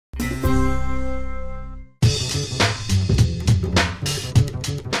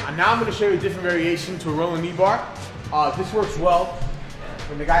Now I'm going to show you a different variation to a rolling knee bar. This works well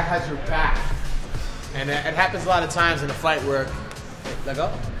when the guy has your back. And it happens a lot of times in a fight where, let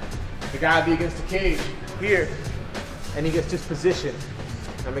go, the guy will be against the cage here, and he gets dispositioned.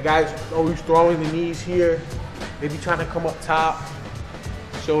 And the guy's always throwing the knees here, maybe trying to come up top.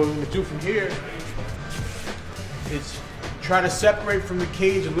 So what we're going to do from here is try to separate from the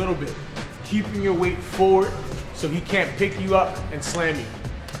cage a little bit, keeping your weight forward so he can't pick you up and slam you.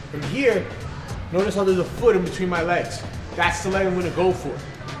 From here, notice how there's a foot in between my legs. That's the leg I'm gonna go for.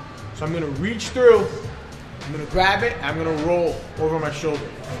 So I'm gonna reach through, I'm gonna grab it, and I'm gonna roll over my shoulder.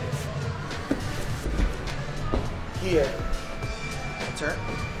 Here, turn.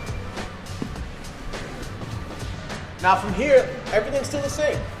 Now from here, everything's still the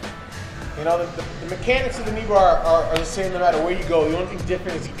same. You know, the mechanics of the knee bar are the same no matter where you go. The only thing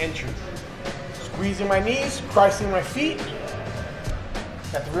different is the entry. Squeezing my knees, crossing my feet.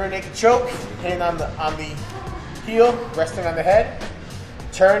 Got the rear naked choke, hand on the heel, resting on the head,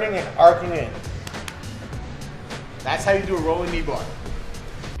 turning and arcing in. That's how you do a rolling knee bar.